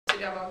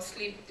bit about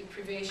sleep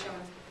deprivation,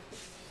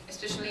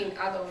 especially in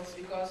adults,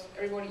 because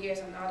everybody here is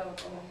an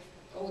adult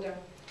or older.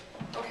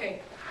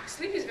 Okay,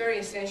 sleep is very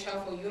essential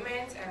for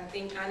humans and I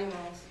think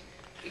animals,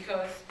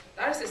 because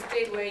that is a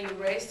state where you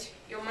rest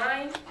your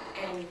mind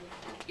and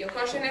your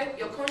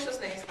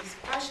consciousness is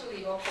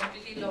partially or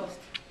completely lost.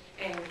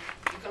 And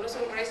you can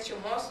also rest your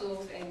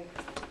muscles, and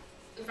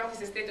in fact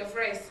it's a state of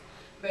rest.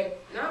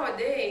 But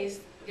nowadays,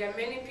 there are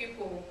many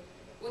people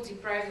who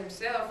deprive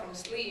themselves from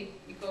sleep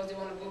because they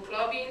want to go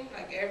clubbing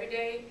like every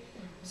day.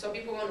 Some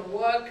people want to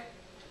work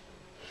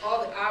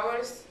all the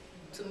hours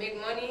to make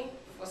money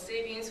for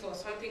savings, for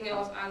something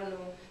else, I don't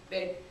know.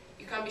 But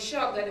you can be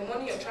shocked that the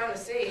money you're trying to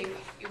save,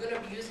 you're going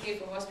to be using it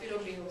for hospital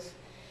bills.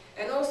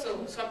 And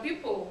also, some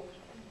people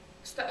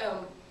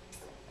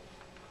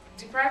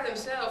deprive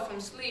themselves from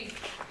sleep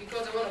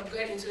because they want to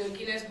get into the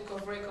Guinness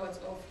Book of Records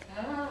of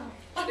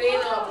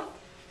staying up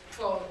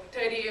for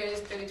 30 years,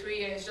 33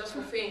 years just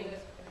for fame.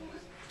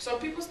 Some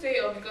people stay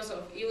up because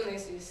of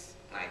illnesses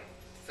like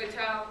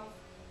fatal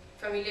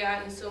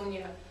familial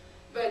insomnia.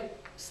 But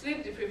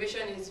sleep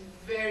deprivation is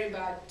very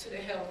bad to the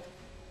health.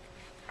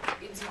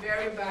 It's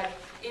very bad.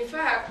 In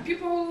fact,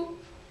 people who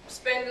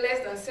spend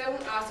less than 7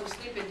 hours of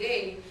sleep a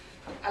day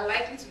are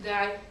likely to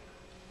die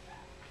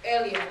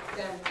earlier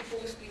than people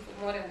who sleep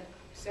for more than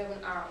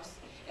 7 hours.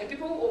 And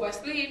people who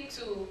oversleep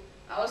too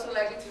are also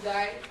likely to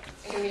die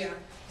earlier.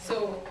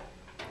 So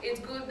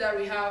it's good that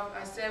we have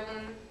a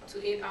 7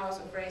 to 8 hours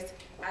of rest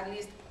at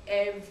least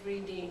every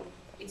day.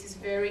 It is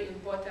very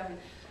important.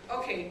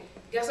 Okay,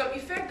 there's some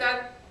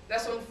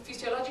some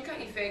physiological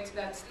effects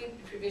that sleep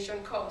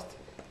deprivation causes,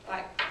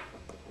 like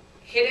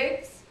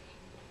headaches,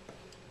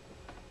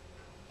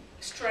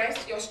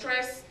 stress. Your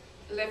stress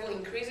level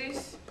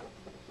increases.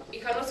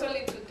 It can also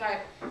lead to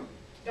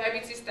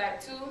diabetes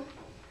type 2.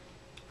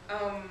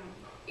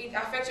 It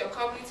affects your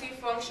cognitive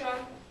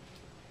function.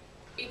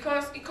 It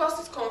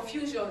causes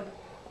confusion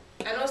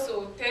and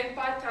also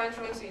temper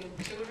tantrums in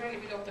children,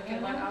 if you're talking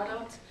about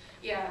adults.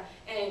 Yeah,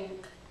 and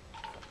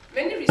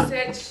many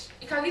research,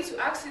 it can lead to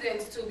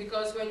accidents too,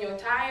 because when you're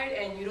tired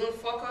and you don't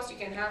focus, you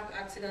can have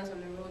accidents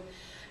on the road.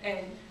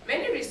 And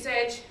many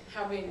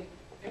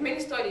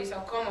studies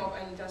have come up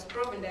and it has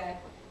proven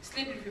that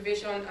sleep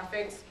deprivation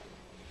affects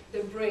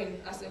the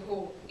brain as a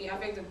whole. It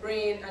affects the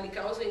brain, and it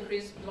can also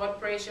increase blood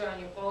pressure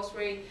and your pulse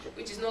rate,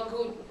 which is not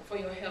good for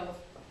your health.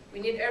 We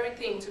need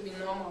everything to be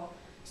normal.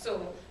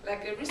 So,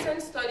 like a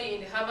recent study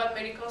in the Harvard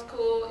Medical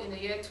School in the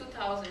year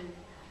 2000,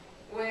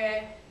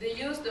 where they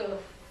used the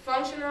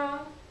functional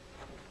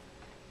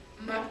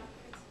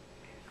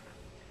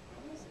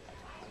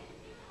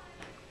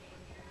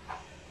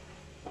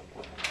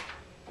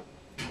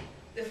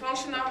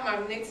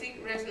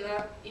magnetic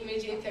retinal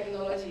imaging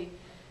technology,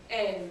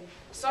 and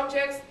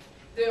subjects,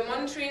 they were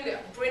monitoring the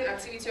brain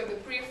activity of the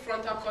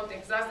prefrontal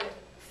cortex. That's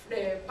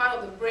the part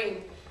of the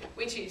brain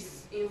which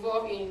is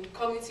involved in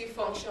cognitive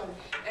function.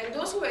 And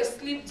those who were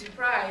sleep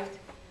deprived,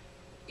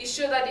 it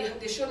showed that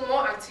they showed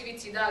more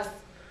activity. That's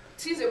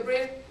since the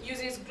brain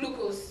uses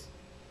glucose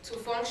to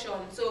function,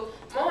 so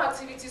more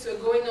activities were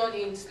going on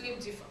in sleep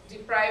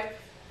deprived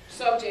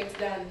subjects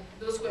than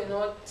those who were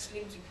not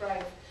sleep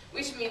deprived,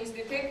 which means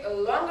they take a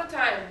longer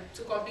time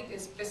to complete a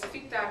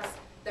specific task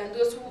than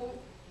those who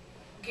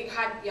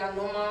had their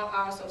normal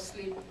hours of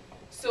sleep.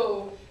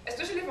 So,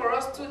 especially for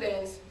us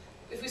students,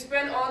 if we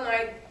spend all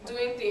night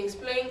doing things,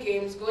 playing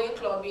games, going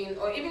clubbing,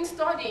 or even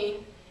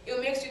studying, it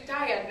makes you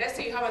tired. Let's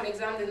say you have an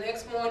exam the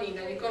next morning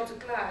and you come to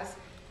class,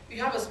 you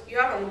have a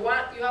 1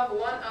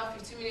 hour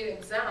 15-minute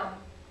exam.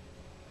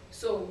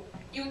 So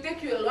it will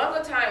take you a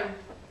longer time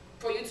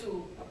for you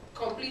to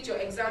complete your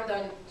exam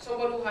than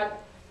somebody who had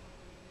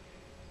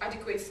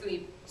adequate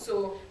sleep.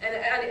 So, and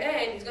at the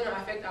end, it's going to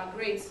affect our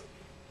grades.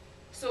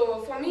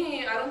 So for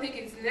me, I don't think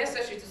it's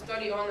necessary to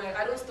study all night.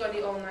 I don't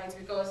study all night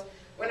because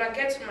when I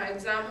get to my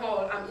exam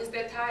hall, I'm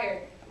instead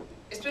tired.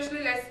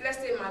 Especially let's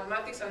say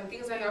mathematics and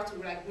things I have to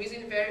like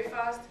reason very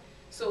fast.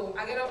 So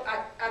I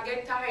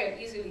get tired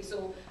easily.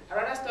 So I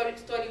rather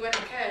study when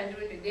I can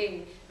during the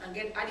day and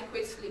get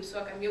adequate sleep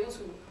so I can be able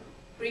to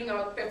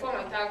perform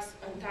my tasks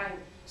on time.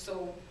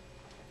 So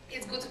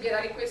it's good to get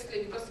adequate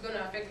sleep because it's going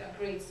to affect our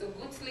grades. So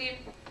good sleep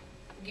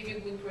will give you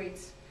good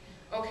grades.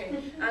 Okay,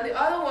 and the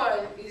other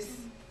one is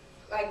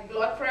like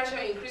blood pressure,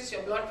 increases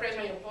your blood pressure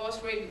and your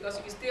pulse rate, because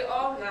if you stay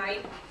all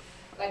night,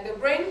 like the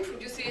brain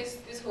produces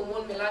this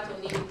hormone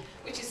melatonin,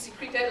 which is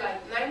secreted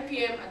like 9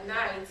 p.m. at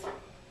night,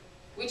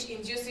 which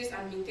induces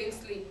and maintains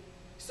sleep.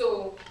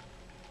 So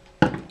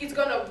it's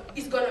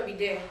gonna be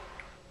there.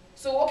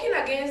 So working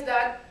against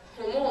that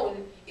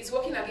hormone is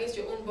working against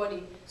your own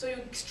body. So you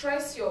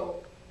stress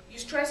your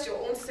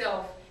own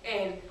self,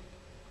 and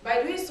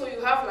by doing so you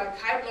have like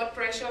high blood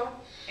pressure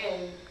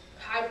and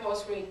high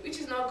pulse rate, which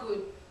is not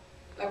good.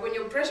 Like when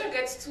your pressure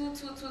gets too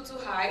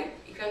high,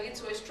 it can lead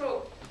to a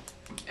stroke.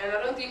 And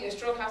I don't think a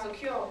stroke has a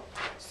cure.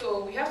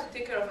 So we have to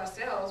take care of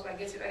ourselves by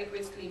getting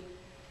adequate sleep.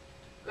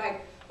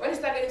 Like when you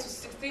start getting to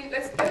 16,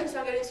 let's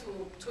start getting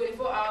to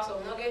 24 hours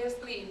of not getting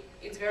sleep,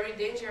 it's very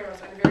dangerous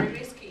and very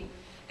risky.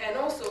 And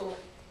also,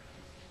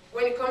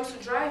 when it comes to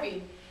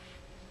driving,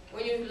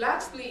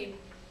 lack sleep,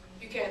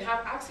 you can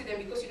have accident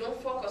because you don't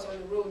focus on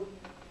the road.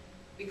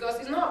 Because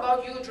it's not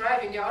about you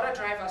driving, there are other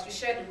drivers, you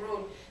share the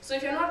road. So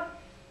if you're not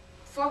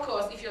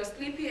focused, if you're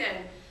sleepy,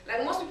 and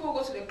like most people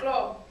go to the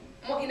club,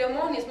 in the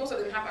mornings most of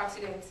them have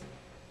accidents.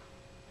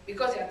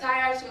 Because they're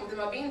tired, some of them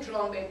are being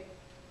drunk, but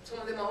some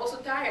of them are also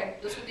tired,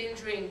 those who didn't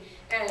drink.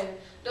 And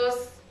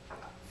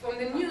from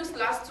the news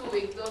last 2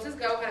 weeks, there was this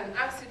guy who had an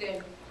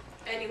accident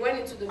and he went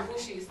into the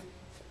bushes.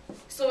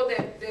 So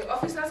the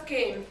officers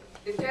came,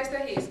 they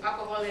tested his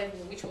alcohol level,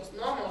 which was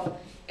normal,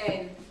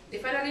 and they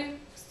finally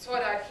saw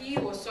that he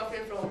was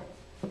suffering from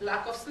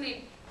lack of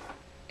sleep.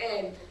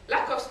 And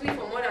lack of sleep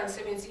for more than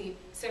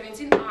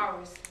 17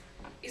 hours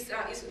is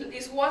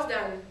worse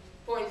than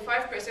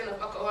 0.5%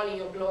 of alcohol in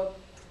your blood.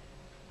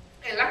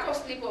 And lack of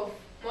sleep of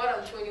more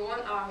than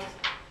 21 hours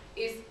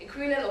is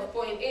equivalent of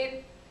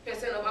 0.8%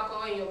 of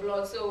alcohol in your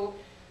blood. So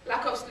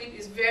lack of sleep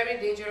is very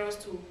dangerous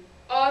to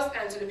us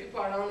and to the people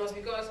around us,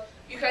 because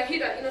you can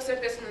hit an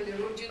innocent person on the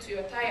road due to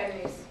your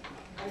tiredness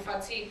and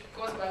fatigue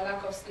caused by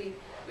lack of sleep,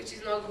 which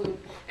is not good.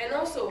 And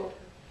also,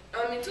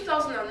 in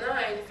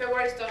 2009,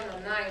 February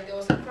 2009, there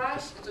was a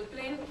crash, it was a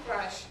plane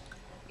crash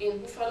in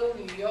Buffalo,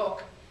 New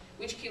York,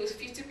 which kills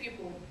 50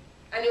 people.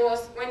 And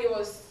when it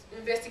was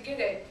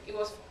investigated, it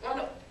was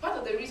part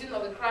of the reason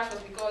of the crash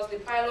was because the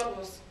pilot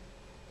was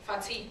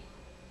fatigued.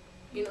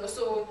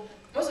 So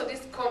most of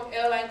these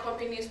airline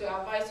companies were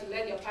advised to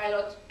let their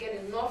pilots get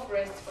enough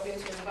rest for them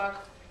to embark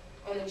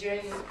on a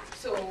journey.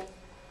 So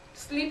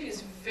sleep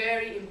is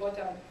very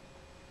important.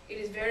 It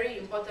is very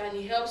important.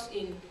 It helps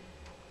in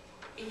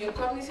your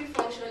cognitive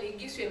function. It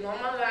gives you a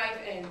normal life,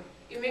 and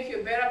it makes you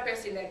a better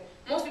person. Like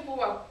most people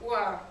who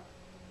are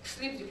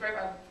sleep deprived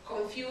are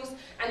confused,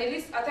 and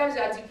at times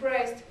they are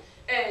depressed.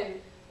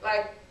 And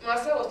like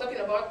Marcel was talking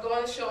about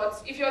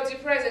gunshots. If you're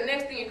depressed, the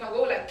next thing you can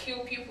go like kill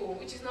people,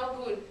 which is not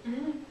good.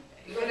 Mm-hmm.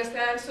 You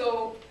understand?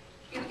 So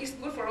it's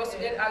good for us to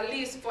get at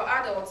least for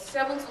adults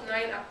 7 to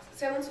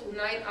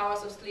 9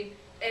 hours of sleep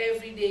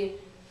every day.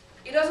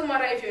 It doesn't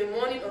matter if you're a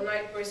morning or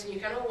night person. You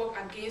cannot work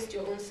against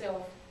your own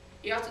self.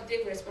 You have to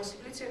take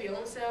responsibility of your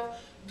own self,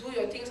 do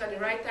your things at the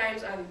right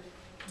times, and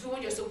do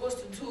what you're supposed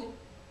to do.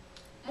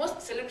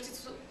 Most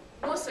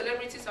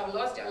celebrities have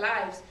lost their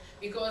lives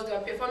because they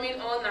are performing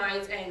all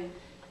night and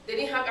they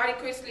didn't have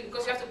adequate sleep,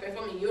 because you have to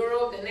perform in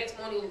Europe, the next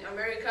morning in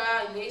America,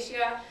 in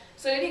Asia.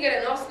 So they didn't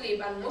get enough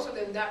sleep, and most of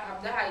them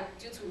have died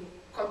due to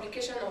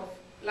complication of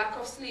lack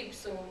of sleep.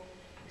 So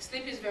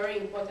sleep is very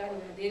important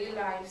in our daily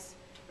lives.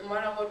 No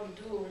matter what we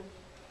do,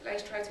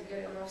 let's try to get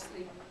enough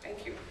sleep.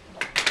 Thank you.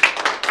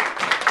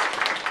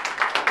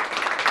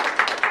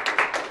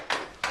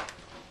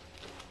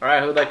 All right,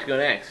 who would like to go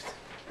next?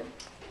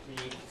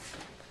 Me.